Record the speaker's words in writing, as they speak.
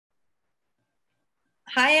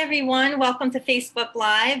Hi, everyone. Welcome to Facebook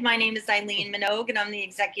Live. My name is Eileen Minogue, and I'm the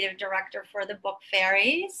Executive Director for the book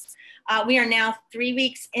Fairies. We are now 3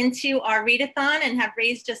 weeks into our readathon and have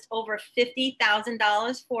raised just over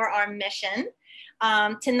 $50,000 for our mission.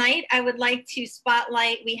 Tonight, I would like to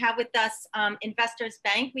spotlight, we have with us Investors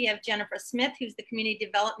Bank. We have Jennifer Smith, who's the Community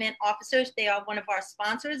Development Officer. They are one of our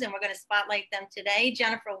sponsors, and we're going to spotlight them today.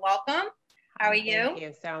 Jennifer, welcome. How are you? Thank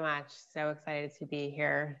you so much. So excited to be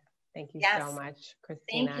here. Thank you so much,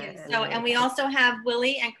 Christina. Thank you. And we also have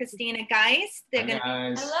Willie and Christina Geist. They're going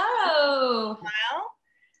to be. Hello. Well,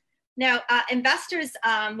 now, investors,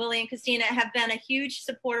 Willie and Christina, have been a huge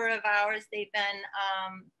supporter of ours. They've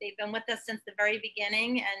been with us since the very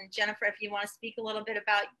beginning. And Jennifer, if you want to speak a little bit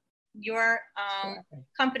about your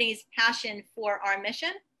company's passion for our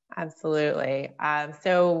mission. Absolutely.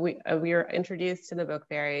 So we were introduced to the book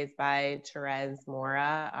Fairies by Therese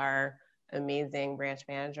Mora, our amazing branch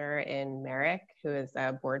manager in Merrick, who is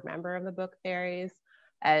a board member of the book Fairies.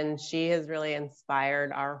 And she has really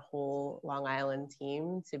inspired our whole Long Island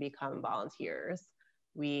team to become volunteers.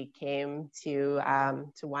 We came to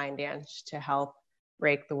Wyandanch to help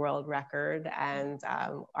break the world record, and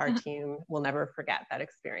our team will never forget that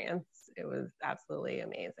experience. It was absolutely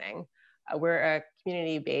amazing. We're a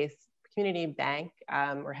community bank.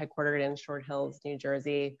 We're headquartered in Short Hills, New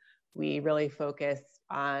Jersey. We really focus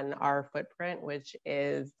on our footprint, which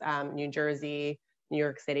is New Jersey, New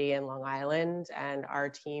York City, and Long Island. And our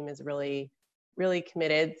team is really, really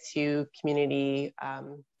committed to community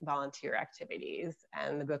volunteer activities.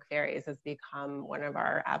 And the book Fairies has become one of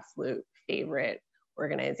our absolute favorite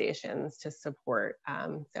organizations to support.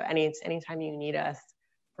 So anytime you need us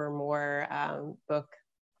for more book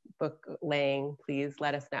laying, please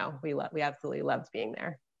let us know. We absolutely loved being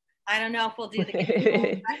there. I don't know if we'll do the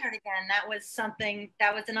record again. That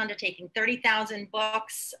was an undertaking. 30,000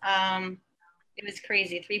 books. It was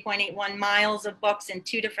crazy. 3.81 miles of books in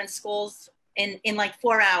 2 different schools in like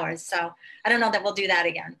 4 hours. So I don't know that we'll do that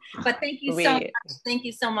again. But thank you so much. Thank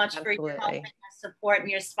you so much for your help and your support and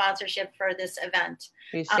your sponsorship for this event.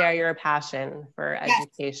 We share your passion for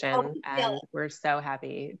education, and we're so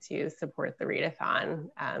happy to support the readathon.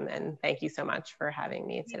 And thank you so much for having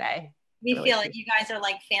me today. We feel it. You guys are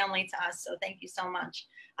like family to us, so thank you so much.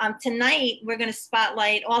 Tonight, we're going to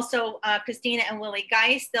spotlight also Christina and Willie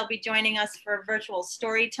Geist. They'll be joining us for virtual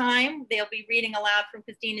story time. They'll be reading aloud from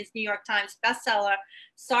Christina's New York Times bestseller,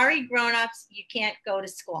 Sorry Grown-Ups, You Can't Go to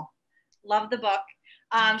School. Love the book.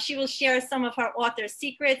 She will share some of her author's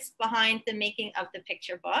secrets behind the making of the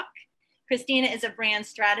picture book. Christina is a brand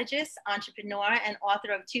strategist, entrepreneur, and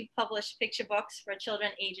author of 2 published picture books for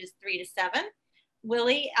children ages 3 to 7.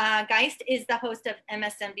 Willie Geist is the host of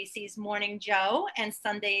MSNBC's Morning Joe and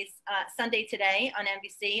Sunday Today on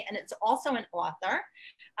NBC, and is also an author.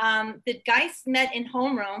 The Geists met in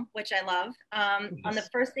homeroom, which I love, on the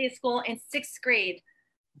first day of school in 6th grade.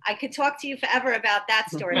 I could talk to you forever about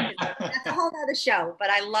that story. That's a whole other show,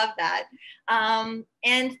 but I love that.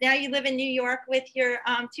 And now you live in New York with your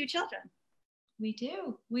 2 children. We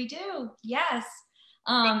do, yes.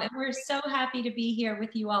 And we're so happy to be here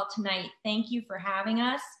with you all tonight. Thank you for having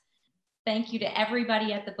us. Thank you to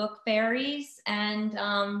everybody at the book Fairies. And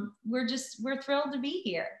we're thrilled to be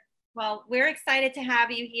here. Well, we're excited to have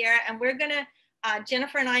you here. And we're going to,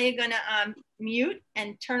 Jennifer and I are going to mute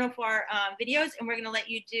and turn off our videos. And we're going to let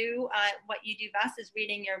you do what you do best, is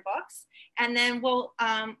reading your books. And then we'll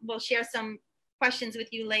share some questions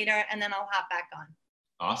with you later. And then I'll hop back on.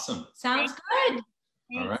 Awesome. Sounds good.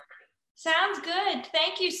 All right. Sounds good.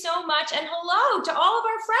 Thank you so much. And hello to all of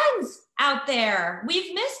our friends out there.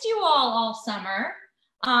 We've missed you all summer.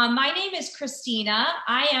 My name is Christina.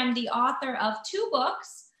 I am the author of 2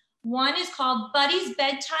 books. One is called Buddy's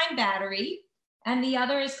Bedtime Battery, and the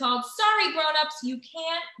other is called Sorry Grown-Ups, You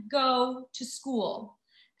Can't Go to School.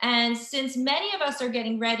 And since many of us are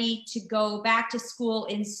getting ready to go back to school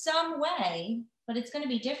in some way, but it's going to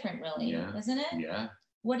be different, really, isn't it? Yeah.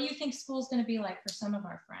 What do you think school's going to be like for some of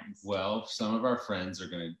our friends? Well, some of our friends are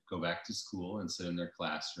going to go back to school and sit in their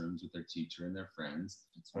classrooms with their teacher and their friends.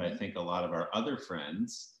 But I think a lot of our other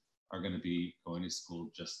friends are going to be going to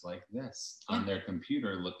school just like this, on their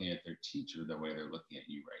computer, looking at their teacher the way they're looking at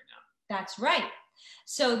you right now. That's right.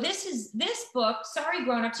 So this book, Sorry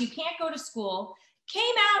Grown-Ups, You Can't Go to School,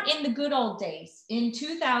 came out in the good old days in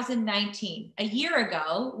 2019, a year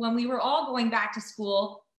ago, when we were all going back to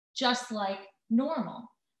school just like normal.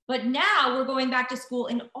 But now we're going back to school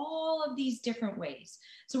in all of these different ways.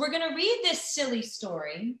 So we're going to read this silly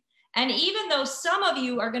story. And even though some of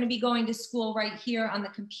you are going to be going to school right here on the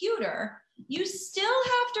computer, you still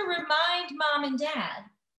have to remind mom and dad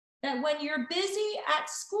that when you're busy at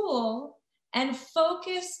school, and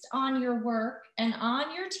focused on your work and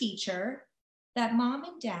on your teacher, that mom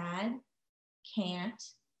and dad can't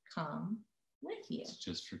come with you. It's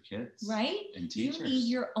just for kids. Right? And teachers. You need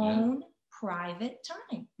your own private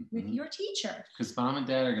time with your teacher. Because mom and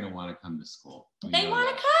dad are going to want to come to school. They want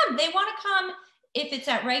to come. They want to come. If it's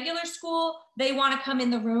at regular school, they want to come in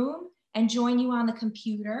the room and join you on the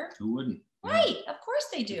computer. Who wouldn't? Right. Of course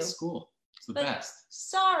they do. It's school. It's the best.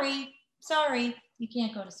 Sorry, you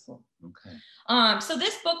can't go to school. Okay. So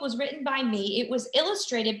this book was written by me. It was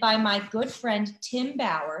illustrated by my good friend, Tim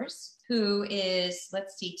Bowers, who is,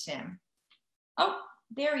 let's see, Tim. Oh,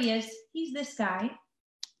 there he is. He's this guy.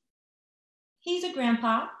 He's a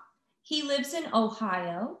grandpa. He lives in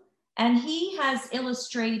Ohio, and he has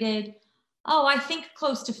illustrated, I think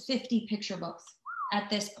close to 50 picture books at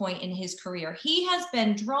this point in his career. He has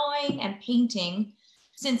been drawing and painting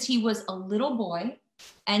since he was a little boy,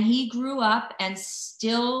 and he grew up and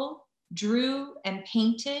still drew and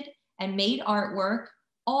painted and made artwork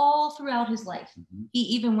all throughout his life. He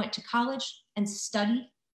even went to college and studied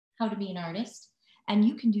how to be an artist, and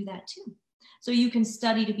you can do that too. So you can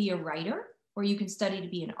study to be a writer, or you can study to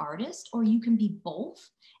be an artist, or you can be both,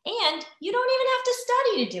 and you don't even have to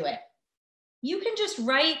study to do it. You can just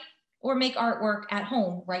write or make artwork at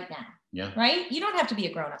home right now. Yeah. Right? You don't have to be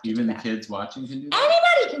a grown-up. Even the kids watching can do that?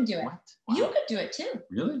 Anybody can do it. What? Wow. You could do it too.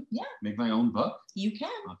 Really? Yeah. Make my own book? You can.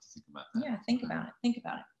 I'll have to think about that. Yeah, think about it. Think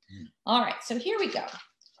about it. All right, so here we go.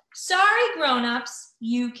 Sorry, grown-ups,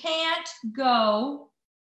 you can't go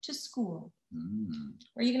to school.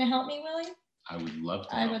 Are you going to help me, Willie? I would love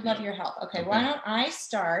to. I would love your help. Okay, why don't I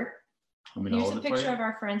start? Here's a picture of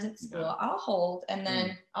our friends at school. Yeah. I'll hold, and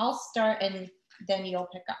then I'll start, and then you'll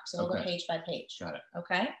pick up. So we'll go page by page. Got it.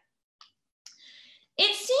 Okay.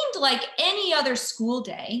 It seemed like any other school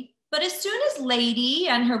day, but as soon as Lady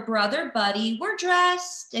and her brother Buddy were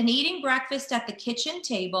dressed and eating breakfast at the kitchen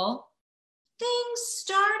table, things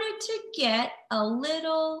started to get a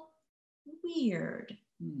little weird.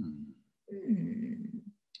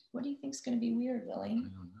 What do you think is going to be weird, Willie? I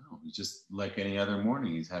don't know. It's just like any other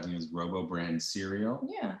morning. He's having his Robo brand cereal.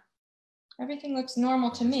 Yeah. Everything looks normal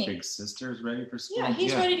to me. His big sister is ready for school. Yeah,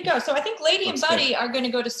 he's ready to go. So I think Lady and Buddy are going to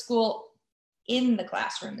go to school in the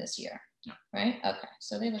classroom this year. Yeah. Right? Okay.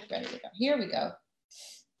 So they look ready to go. Here we go.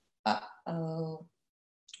 Uh-oh.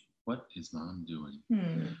 What is Mom doing?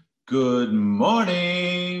 Good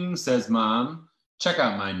morning, says Mom. Check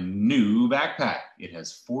out my new backpack. It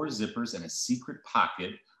has 4 zippers and a secret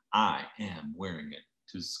pocket. I am wearing it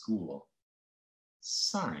to school.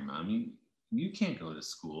 Sorry, Mommy, you can't go to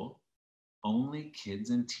school. Only kids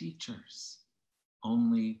and teachers.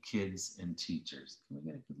 Only kids and teachers. Can we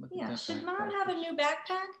get a good look at that? Should Mom have a new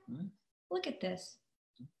backpack? Look at this.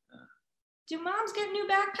 Do moms get new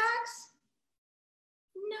backpacks?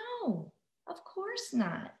 No, of course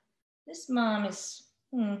not. This mom is,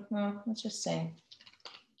 well, let's just say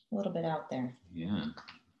a little bit out there. Yeah,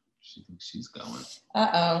 she thinks she's going.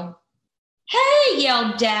 Uh-oh. Hey,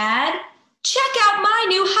 yelled Dad, check out my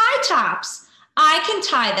new high tops. I can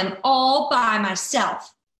tie them all by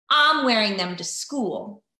myself. I'm wearing them to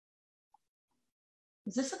school.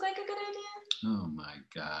 Does this look like a good idea? Oh my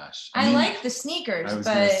gosh. I like the sneakers, I was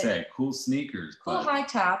going to say, cool sneakers. Cool high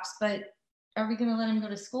tops, but are we going to let him go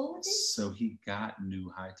to school with these? So he got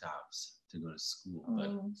new high tops to go to school.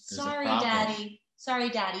 But sorry, Daddy. Sorry,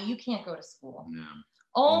 Daddy, you can't go to school. No.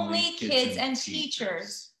 Only kids and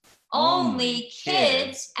teachers. Only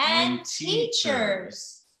kids and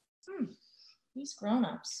teachers. These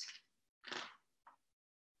grown-ups.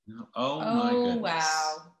 No. Oh my goodness.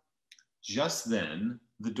 Wow. Just then,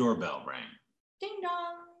 the doorbell rang. Ding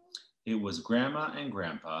dong. It was Grandma and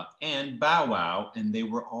Grandpa and Bow Wow, and they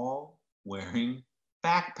were all wearing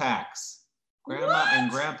backpacks. Grandma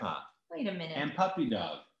and Grandpa. Wait a minute. And Puppy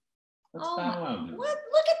Dog. What's Bow Wow doing? What?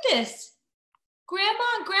 Look at this. Grandma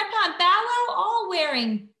and Grandpa and Bow Wow all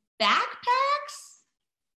wearing backpacks?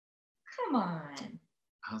 Come on.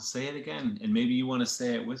 I'll say it again, and maybe you want to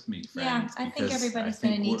say it with me, friends. Yeah, I think everybody's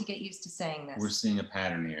going to need to get used to saying this. We're seeing a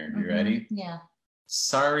pattern here. You ready? Yeah.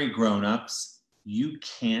 Sorry, grown-ups, you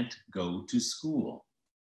can't go to school.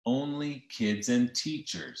 Only kids and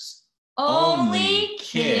teachers. Only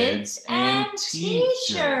kids and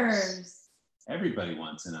teachers. Everybody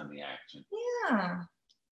wants in on the action. Yeah.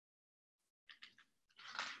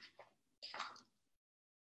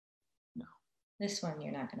 No. This one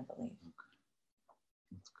you're not going to believe.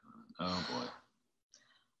 Oh boy.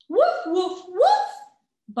 Woof, woof, woof,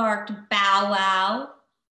 barked Bow Wow.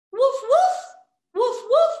 Woof, woof, woof,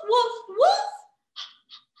 woof, woof, woof.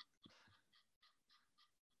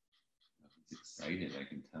 He's excited, I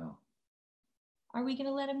can tell. Are we going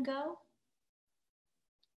to let him go?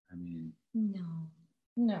 I mean.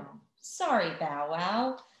 No. Sorry, Bow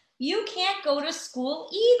Wow. You can't go to school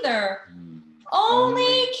either.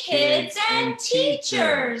 Only kids and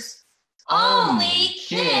teachers. Only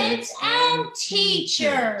kids and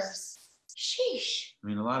teachers. Sheesh. I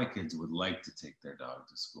mean, a lot of kids would like to take their dog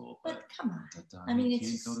to school, but come on. That dog I mean,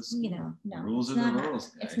 can't it's go to just, school. you know, no. The rules are the rules,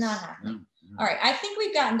 guys. It's not happening. No. All right, I think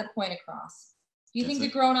we've gotten the point across. Do you think the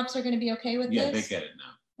grown-ups are going to be okay with this? Yeah, they get it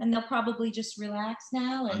now. And they'll probably just relax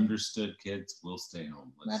now and Understood, kids. We'll stay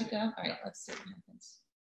home. let it go. All right, let's see what happens.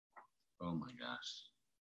 Oh my gosh.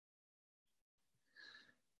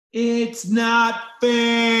 It's not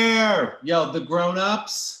fair. Yo, the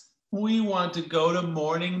grown-ups, we want to go to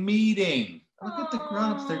morning meeting. Look at the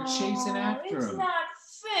grown-ups. They're chasing after It's them. not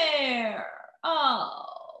fair. Oh,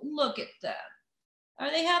 look at them.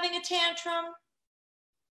 Are they having a tantrum?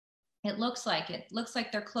 It looks like it. Looks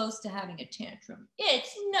like they're close to having a tantrum.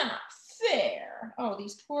 It's not fair. Oh,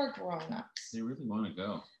 these poor grown-ups. They really want to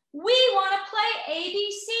go. We want to play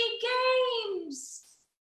ABC games.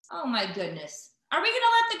 Oh my goodness. Are we going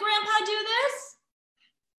to let the grandpa do this?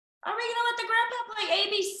 Are we going to let the grandpa play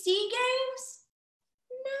ABC games?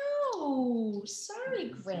 No. Sorry,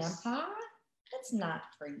 Grandpa. That's not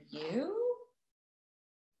for you.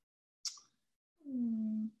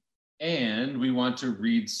 And we want to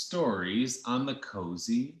read stories on the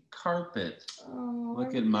cozy carpet. Oh,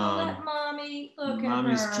 look at Mom. Let Mommy look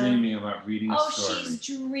Mommy's at her. dreaming about reading a Oh, story. she's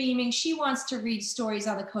dreaming. She wants to read stories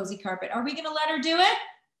on the cozy carpet. Are we going to let her do it?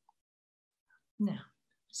 No.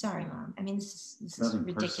 Sorry, Mom. I mean, this is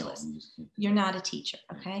ridiculous. You're not a teacher,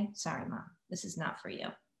 okay? Sorry, Mom. This is not for you.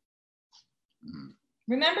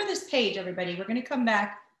 Remember this page, everybody. We're going to come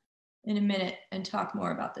back in a minute and talk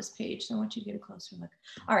more about this page. So I want you to get a closer look.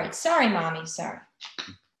 All right. Sorry, Mommy. Sorry.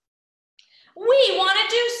 We want to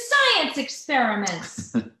do science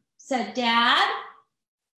experiments, said Dad.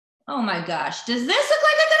 Oh, my gosh. Does this look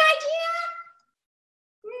like a good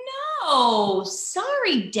idea? No.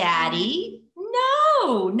 Sorry, Daddy.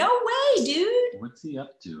 No way, dude. What's he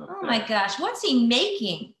up to? Oh my gosh, what's he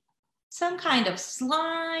making? Some kind of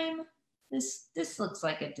slime. This looks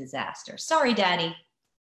like a disaster. Sorry, Daddy.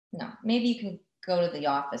 No, maybe you can go to the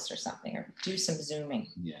office or something or do some zooming.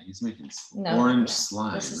 Yeah, he's making orange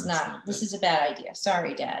slime. This is this is a bad idea.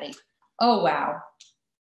 Sorry, Daddy. Oh, wow.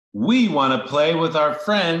 We want to play with our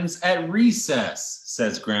friends at recess,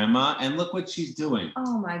 says Grandma, and look what she's doing.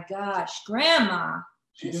 Oh my gosh, Grandma.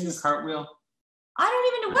 She's doing a cartwheel. I don't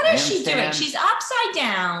even know. What is she doing? She's upside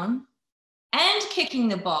down and kicking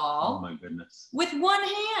the ball. Oh my goodness. With one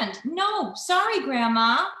hand. No, sorry,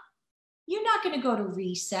 Grandma. You're not going to go to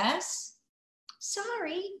recess.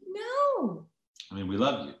 Sorry, no. I mean, we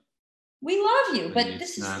love you. We love you, but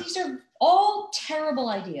these are all terrible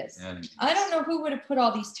ideas. Yeah, I don't know who would have put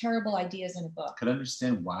all these terrible ideas in a book. I could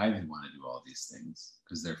understand why they want to do all these things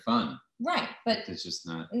because they're fun. Right, but it's just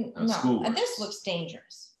not no. School works. This looks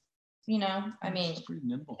dangerous. You know, I mean, it's pretty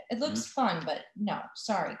nimble. It looks fun, but no.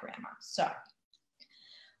 Sorry, Grandma. Sorry.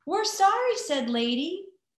 We're sorry, said Lady.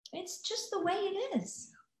 It's just the way it is.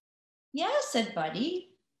 Yeah, said Buddy.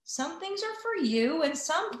 Some things are for you and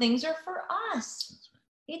some things are for us. That's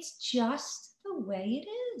right. It's just the way it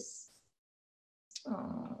is.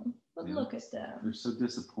 Oh, but look at them. They're so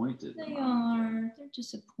disappointed. They are. They're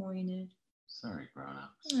disappointed. Sorry,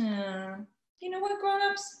 grown-ups. Yeah. You know what,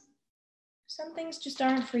 grown-ups? Some things just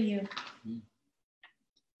aren't for you.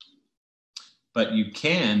 But you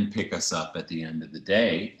can pick us up at the end of the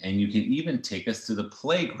day, and you can even take us to the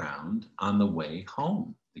playground on the way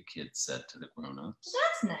home, the kids said to the grown-ups.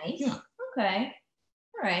 That's nice. Yeah. Okay.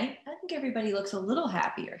 All right. I think everybody looks a little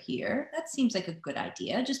happier here. That seems like a good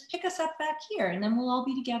idea. Just pick us up back here, and then we'll all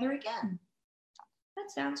be together again.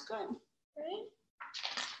 That sounds good, right?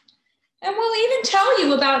 And we'll even tell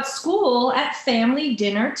you about school at family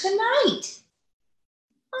dinner tonight.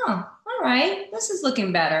 Oh, all right. This is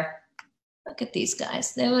looking better. Look at these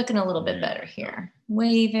guys. They're looking a little bit better here.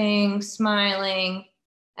 Waving, smiling.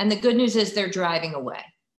 And the good news is they're driving away.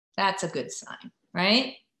 That's a good sign,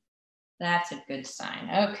 right? That's a good sign.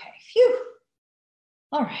 Okay. Phew.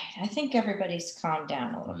 All right. I think everybody's calmed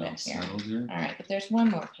down a little bit here. All right. But there's one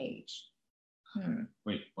more page.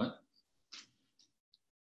 Wait, what?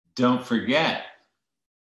 Don't forget,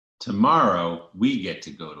 tomorrow we get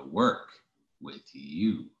to go to work with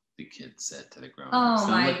you, the kid said to the grown-ups. Oh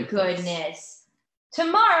my goodness.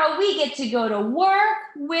 Tomorrow we get to go to work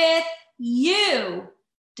with you.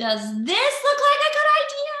 Does this look like a good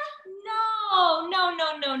idea? No.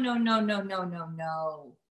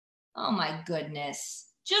 Oh my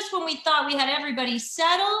goodness. Just when we thought we had everybody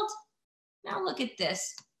settled, now look at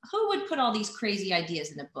this. Who would put all these crazy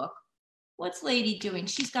ideas in a book? What's Lady doing?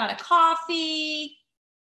 She's got a coffee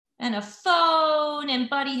and a phone, and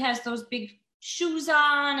Buddy has those big shoes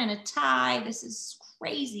on and a tie. This is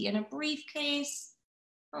crazy. And a briefcase.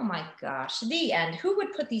 Oh my gosh, the end. Who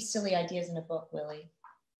would put these silly ideas in a book, Willie?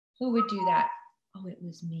 Who would do that? Oh, it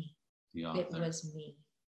was me. It was me.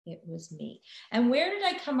 It was me. And where did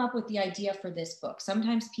I come up with the idea for this book?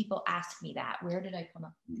 Sometimes people ask me that. Where did I come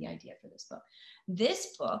up with the idea for this book?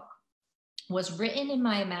 This book was written in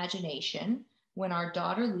my imagination when our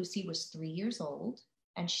daughter Lucy was 3 years old,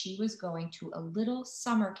 and she was going to a little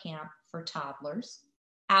summer camp for toddlers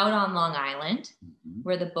out on Long Island,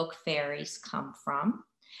 where the book Fairies come from.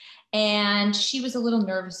 And she was a little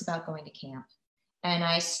nervous about going to camp. And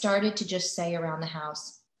I started to just say around the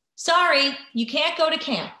house, sorry, you can't go to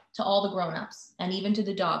camp, to all the grown-ups and even to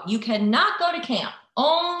the dog. You cannot go to camp.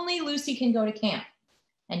 Only Lucy can go to camp.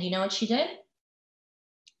 And you know what she did?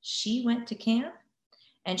 She went to camp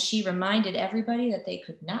and she reminded everybody that they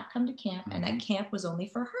could not come to camp and that camp was only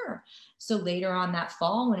for her. So later on that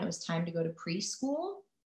fall, when it was time to go to preschool,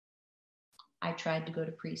 I tried to go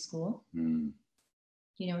to preschool. You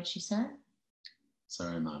know what she said?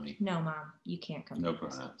 Sorry, Mommy. No, Mom, you can't come. No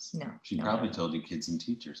grown-ups. No. She probably told you kids and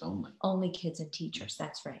teachers only. Only kids and teachers.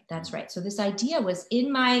 That's right. That's right. So this idea was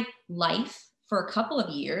in my life for a couple of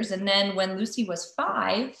years. And then when Lucy was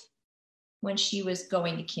 5, when she was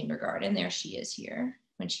going to kindergarten, there she is here,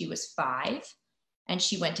 when she was 5 and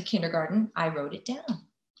she went to kindergarten, I wrote it down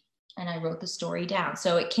and I wrote the story down.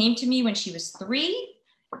 So it came to me when she was 3.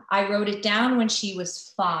 I wrote it down when she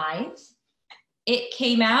was 5. It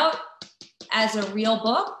came out as a real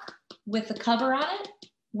book with a cover on it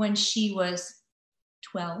when she was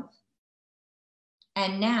 12.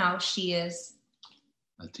 And now she is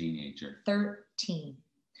a teenager. 13.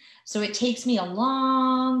 So it takes me a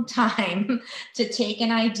long time to take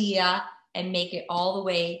an idea and make it all the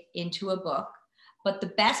way into a book. But the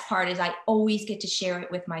best part is I always get to share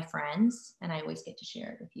it with my friends, and I always get to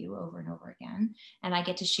share it with you over and over again. And I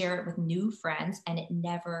get to share it with new friends, and it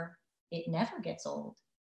never gets old.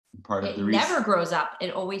 It never grows up.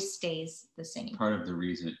 It always stays the same. Part of the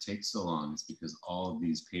reason it takes so long is because all of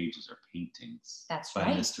these pages are paintings. That's by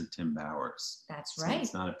right. Mr. Tim Bowers. That's So right.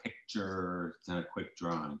 it's not a picture. It's not a quick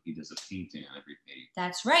drawing. He does a painting on every page.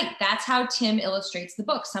 That's right. That's how Tim illustrates the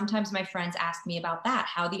book. Sometimes my friends ask me about that,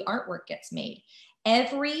 how the artwork gets made.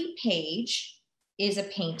 Every page is a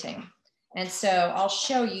painting. And so I'll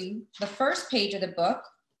show you the first page of the book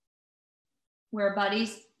where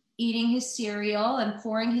Buddy's eating his cereal and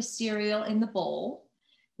pouring his cereal in the bowl.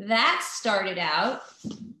 That started out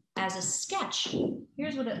as a sketch.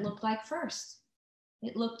 Here's what it looked like first.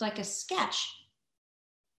 It looked like a sketch.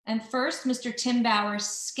 And first, Mr. Tim Bowers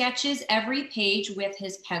sketches every page with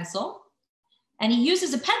his pencil. And he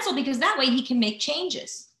uses a pencil because that way he can make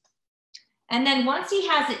changes. And then once he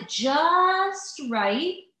has it just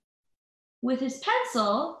right with his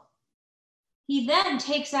pencil, he then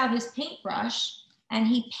takes out his paintbrush and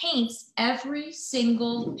he paints every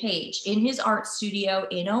single page in his art studio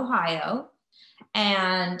in Ohio.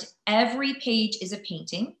 And every page is a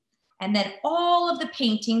painting. And then all of the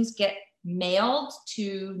paintings get mailed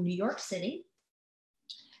to New York City.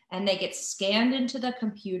 And they get scanned into the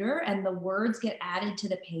computer and the words get added to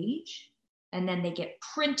the page. And then they get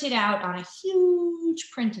printed out on a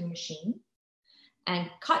huge printing machine and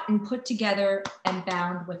cut and put together and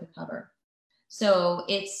bound with a cover. So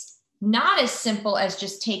it's not as simple as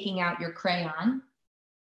just taking out your crayon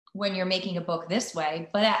when you're making a book this way,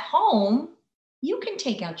 but at home, you can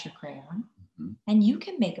take out your crayon and you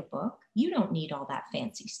can make a book. You don't need all that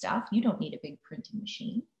fancy stuff. You don't need a big printing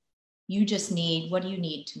machine. You just need, what do you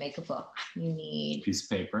need to make a book? You need a piece of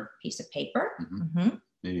paper.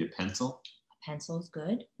 Maybe a pencil. A pencil is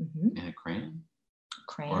good. And a crayon.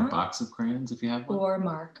 Crayon. Or a box of crayons if you have one. Or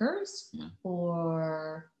markers. Yeah.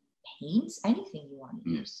 Or paints, anything you want to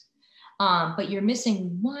use. But you're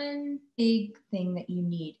missing one big thing that you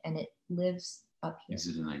need, and it lives up here. Is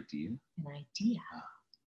it an idea? An idea. Oh.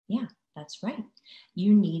 Yeah, that's right.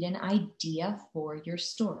 You need an idea for your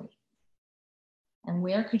story. And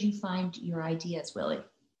where could you find your ideas, Willie?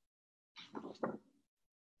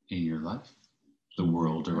 In your life. The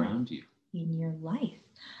world around you. In your life.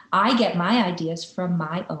 I get my ideas from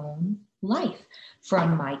my own life,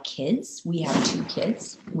 from my kids. We have 2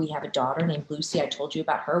 kids. We have a daughter named Lucy. I told you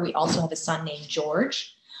about her. We also have a son named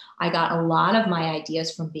George. I got a lot of my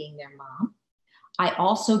ideas from being their mom. I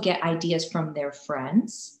also get ideas from their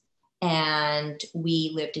friends. And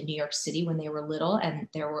we lived in New York City when they were little, and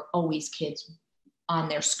there were always kids on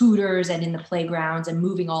their scooters and in the playgrounds and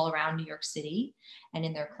moving all around New York City and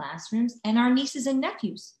in their classrooms. And our nieces and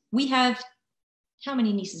nephews. We have How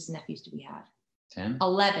many nieces and nephews do we have? 10?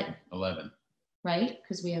 11. 11. Right?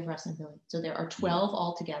 Because we have Russ and Billy. So there are 12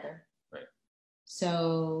 altogether. Right.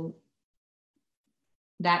 So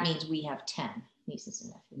that means we have 10 nieces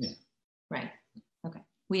and nephews. Yeah. Right. Okay.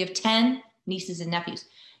 We have 10 nieces and nephews.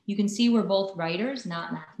 You can see we're both writers,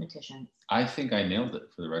 not mathematicians. I think I nailed it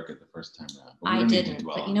for the record the first time around. I didn't,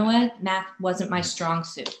 but you know what? Math wasn't my strong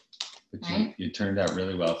suit. But right? you turned out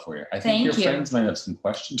really well for you. I think Thank your you. friends might have some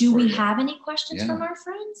questions Do for we you. have any questions Yeah. from our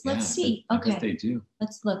friends? Let's Yeah, see. I Okay. bet they do.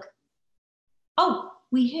 Let's look. Oh,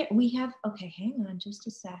 we have, okay, hang on just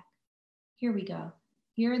a sec. Here we go.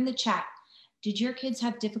 Here in the chat. Did your kids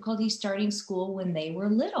have difficulty starting school when they were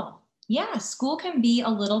little? Yeah, school can be a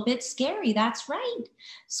little bit scary. That's right.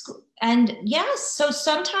 School, and yes, so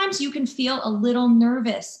sometimes you can feel a little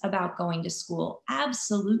nervous about going to school.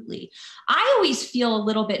 Absolutely. I always feel a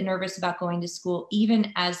little bit nervous about going to school,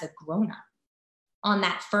 even as a grown-up on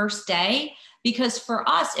that first day, because for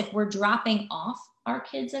us, if we're dropping off our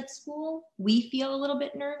kids at school, we feel a little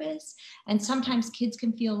bit nervous. And sometimes kids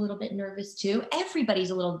can feel a little bit nervous too. Everybody's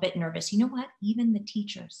a little bit nervous. You know what? Even the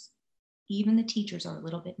teachers are a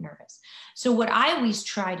little bit nervous. So what I always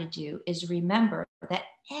try to do is remember that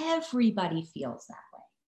everybody feels that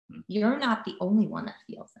way. You're not the only one that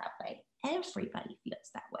feels that way. Everybody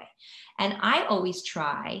feels that way. And I always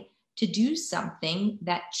try to do something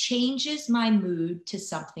that changes my mood to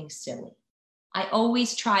something silly. I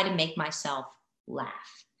always try to make myself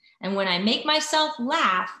laugh. And when I make myself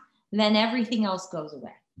laugh, then everything else goes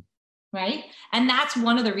away, right? And that's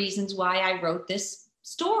one of the reasons why I wrote this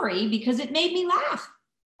story, because it made me laugh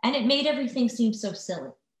and it made everything seem so silly.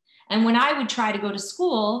 And when I would try to go to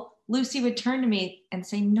school, Lucy would turn to me and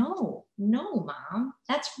say, no, Mom,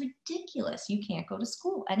 that's ridiculous. You can't go to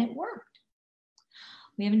school. And it worked.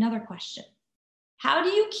 We have another question. How do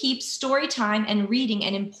you keep story time and reading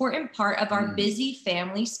an important part of our busy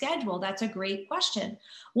family schedule? That's a great question.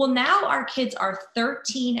 Well, now our kids are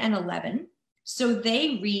 13 and 11, so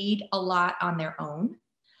they read a lot on their own,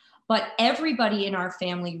 but everybody in our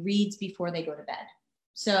family reads before they go to bed.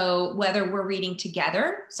 So whether we're reading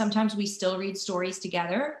together, sometimes we still read stories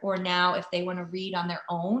together, or now if they want to read on their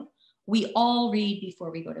own, we all read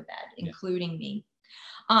before we go to bed, including me.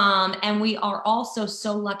 And we are also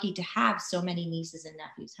so lucky to have so many nieces and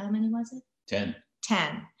nephews. How many was it? 10.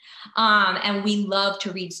 10. And we love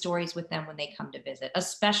to read stories with them when they come to visit,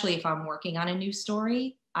 especially if I'm working on a new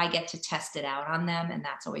story. I get to test it out on them, and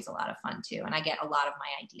that's always a lot of fun too. And I get a lot of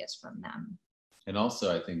my ideas from them. And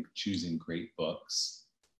also, I think choosing great books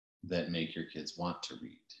that make your kids want to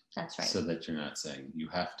read. That's right. So that you're not saying you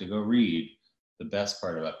have to go read. The best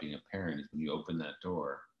part about being a parent is when you open that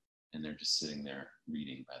door and they're just sitting there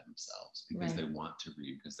reading by themselves because they want to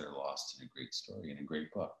read, because they're lost in a great story and a great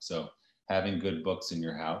book. So having good books in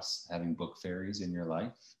your house, having book fairies in your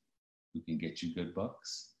life who can get you good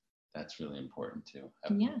books, that's really important too.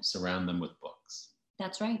 Surround them with books.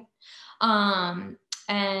 That's right.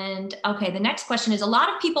 And okay, the next question is, a lot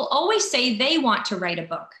of people always say they want to write a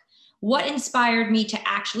book. What inspired me to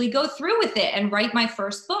actually go through with it and write my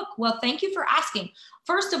first book? Well, thank you for asking.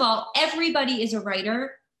 First of all, everybody is a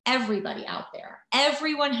writer. Everybody out there.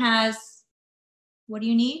 Everyone has, what do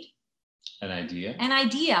you need? An idea. An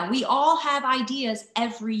idea. We all have ideas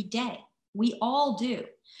every day. We all do.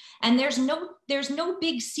 And there's no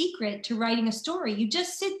big secret to writing a story. You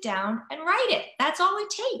just sit down and write it. That's all it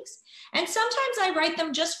takes. And sometimes I write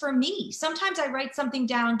them just for me. Sometimes I write something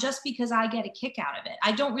down just because I get a kick out of it.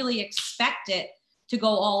 I don't really expect it to go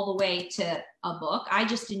all the way to a book. I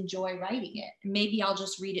just enjoy writing it. Maybe I'll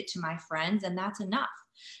just read it to my friends, and that's enough.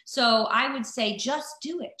 So I would say, just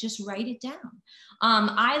do it. Just write it down.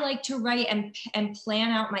 I like to write and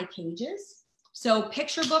plan out my pages. So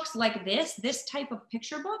picture books like this type of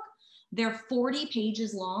picture book, they're 40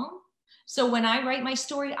 pages long. So when I write my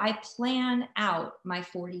story, I plan out my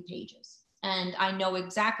 40 pages and I know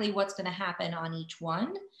exactly what's going to happen on each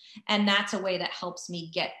one. And that's a way that helps me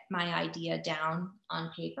get my idea down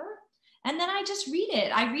on paper. And then I just read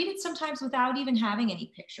it. I read it sometimes without even having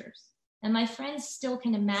any pictures. And my friends still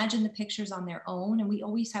can imagine the pictures on their own. And we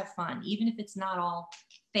always have fun, even if it's not all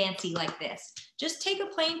fancy like this. Just take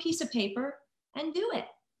a plain piece of paper and do it.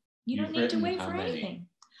 You don't need to wait for anything.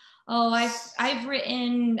 Oh, I've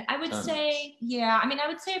written, I would say, I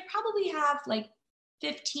would say I probably have like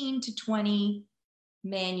 15 to 20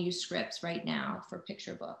 manuscripts right now for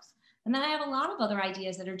picture books. And then I have a lot of other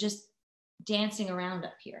ideas that are just dancing around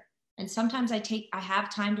up here. And sometimes I have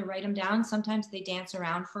time to write them down. Sometimes they dance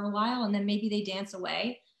around for a while and then maybe they dance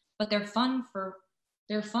away, but they're fun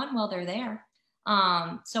while they're there.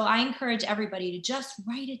 So I encourage everybody to just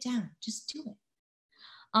write it down. Just do it.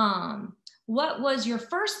 what was your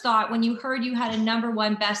first thought when you heard you had a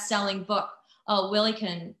 #1 best-selling book? Oh, Willie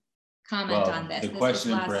can comment on this. The This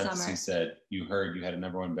question was in last parentheses summer. said, you heard you had a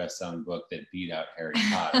 #1 best-selling book that beat out Harry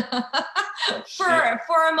Potter.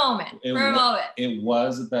 for a moment. It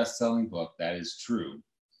was a best-selling book. That is true.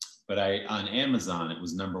 But on Amazon, it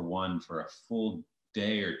was #1 for a full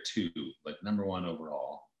day or two, like #1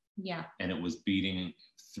 overall. Yeah. And it was beating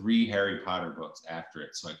 3 Harry Potter books after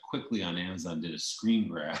it. So I quickly on Amazon did a screen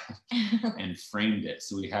grab and framed it.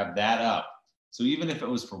 So we have that up. So even if it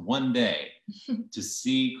was for one day, to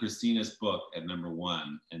see Christina's book at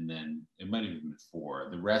 #1, and then it might have been 4,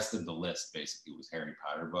 the rest of the list basically was Harry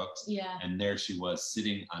Potter books. Yeah. And there she was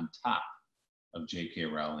sitting on top of J.K.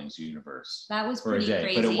 Rowling's universe. That was for pretty a day.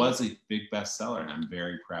 crazy. But it was a big bestseller, and I'm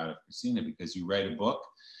very proud of Christina, because you write a book,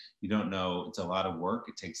 you don't know, it's a lot of work,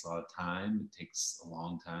 it takes a lot of time, it takes a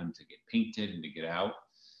long time to get painted and to get out,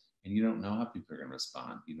 and you don't know how people are going to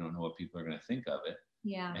respond. You don't know what people are going to think of it.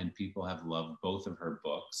 Yeah. And people have loved both of her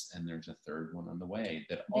books, and there's a third one on the way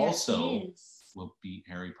that also will beat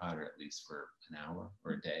Harry Potter at least for an hour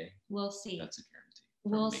or a day. We'll see. That's a guarantee.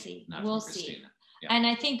 We'll see. We'll see. Yeah. And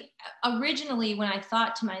I think originally when I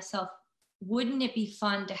thought to myself, wouldn't it be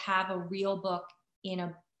fun to have a real book in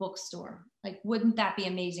a bookstore? Like, wouldn't that be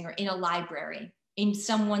amazing? Or in a library, in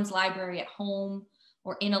someone's library at home,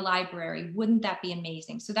 or in a library, wouldn't that be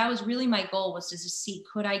amazing? So that was really my goal, was to just see,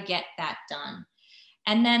 could I get that done?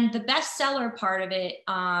 And then the bestseller part of it,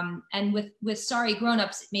 and with Sorry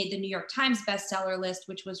Grown-Ups, it made the New York Times bestseller list,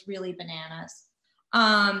 which was really bananas.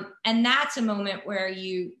 And that's a moment where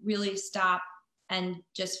you really stop and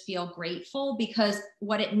just feel grateful, because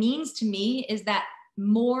what it means to me is that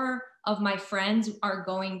more of my friends are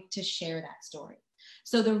going to share that story.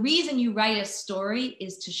 So the reason you write a story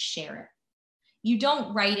is to share it. You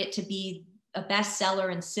don't write it to be a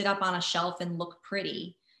bestseller and sit up on a shelf and look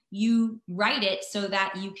pretty. You write it so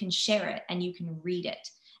that you can share it and you can read it.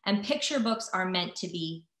 And picture books are meant to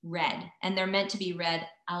be read, and they're meant to be read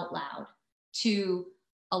out loud to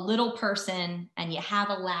a little person, and you have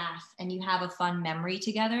a laugh and you have a fun memory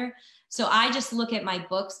together. So I just look at my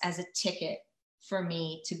books as a ticket for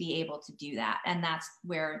me to be able to do that. And that's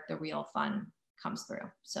where the real fun comes through.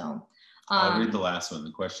 So I'll read the last one.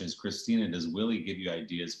 The question is, Christina, does Willie give you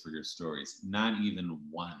ideas for your stories? Not even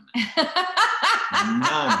one.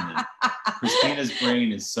 None. Christina's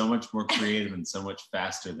brain is so much more creative and so much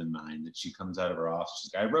faster than mine that she comes out of her office.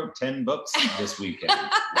 She's like, I wrote 10 books this weekend.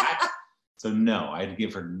 What? So no, I'd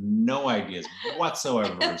give her no ideas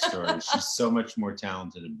whatsoever for her stories. She's so much more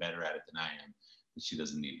talented and better at it than I am, that she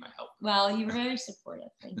doesn't need my help. Well, you're very supportive.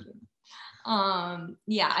 Thank you.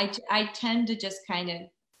 Yeah, I tend to just kind of,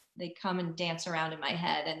 they come and dance around in my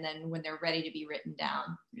head, and then when they're ready to be written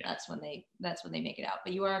down, yeah, that's when they make it out.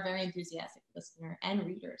 But you are a very enthusiastic listener and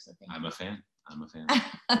reader, so thank you. I'm a fan.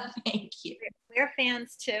 Thank you. We're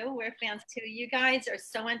fans too. You guys are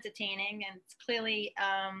so entertaining, and it's clearly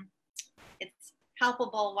it's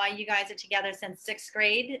palpable why you guys are together since 6th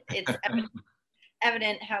grade. It's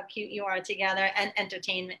evident how cute you are together, and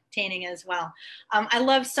entertaining as well. I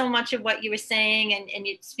love so much of what you were saying, and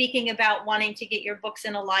you speaking about wanting to get your books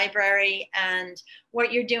in a library, and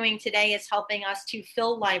what you're doing today is helping us to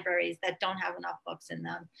fill libraries that don't have enough books in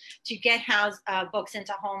them, to get books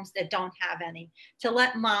into homes that don't have any, to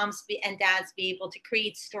let moms and dads be able to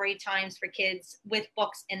create story times for kids with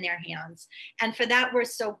books in their hands. And for that, we're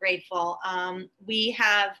so grateful. We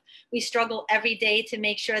struggle every day to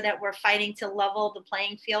make sure that we're fighting to level the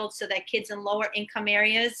playing field so that kids in lower income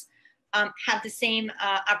areas have the same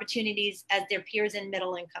opportunities as their peers in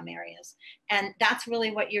middle income areas. And that's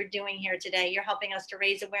really what you're doing here today. You're helping us to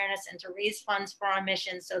raise awareness and to raise funds for our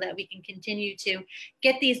mission so that we can continue to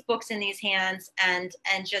get these books in these hands and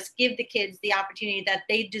just give the kids the opportunity that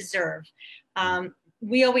they deserve.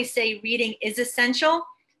 We always say reading is essential,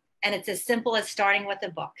 and it's as simple as starting with a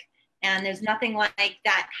book. And there's nothing like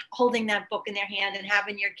that, holding that book in their hand and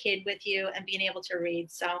having your kid with you and being able to read.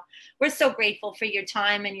 So we're so grateful for your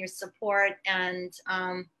time and your support, and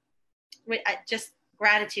just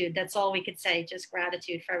gratitude. That's all we could say, just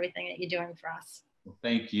gratitude for everything that you're doing for us. Well,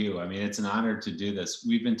 thank you. I mean, it's an honor to do this.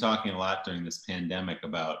 We've been talking a lot during this pandemic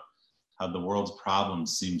about how the world's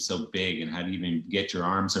problems seem so big and how to even get your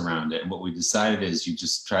arms around it. And what we decided is you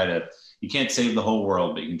can't save the whole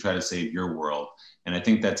world, but you can try to save your world. And I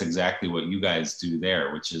think that's exactly what you guys do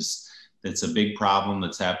there, which is, it's a big problem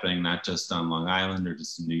that's happening not just on Long Island or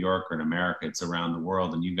just in New York or in America, it's around the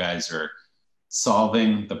world. And you guys are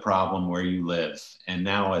solving the problem where you live. And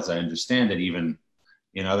now, as I understand it, even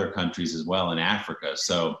in other countries as well, in Africa.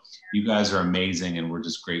 So you guys are amazing, and we're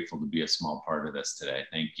just grateful to be a small part of this today.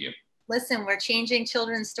 Thank you. listen, we're changing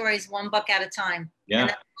children's stories one book at a time. Yeah. And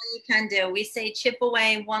that's all you can do. We say chip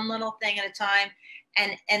away one little thing at a time.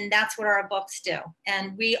 And that's what our books do.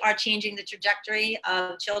 And we are changing the trajectory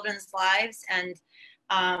of children's lives. And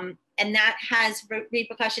that has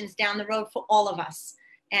repercussions down the road for all of us.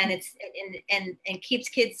 And it's and keeps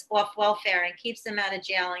kids off welfare and keeps them out of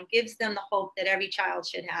jail and gives them the hope that every child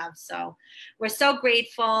should have. So we're so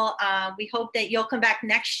grateful. We hope that you'll come back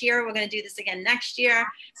next year. We're going to do this again next year.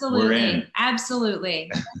 Absolutely. We're in. Absolutely.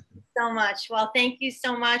 Thank you so much. Well, thank you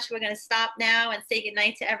so much. We're going to stop now and say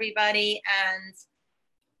goodnight to everybody, and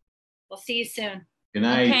we'll see you soon. Good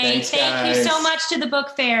night. Okay. Thanks, Thank guys. you so much to the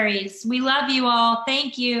Book Fairies. We love you all.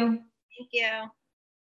 Thank you. Thank you.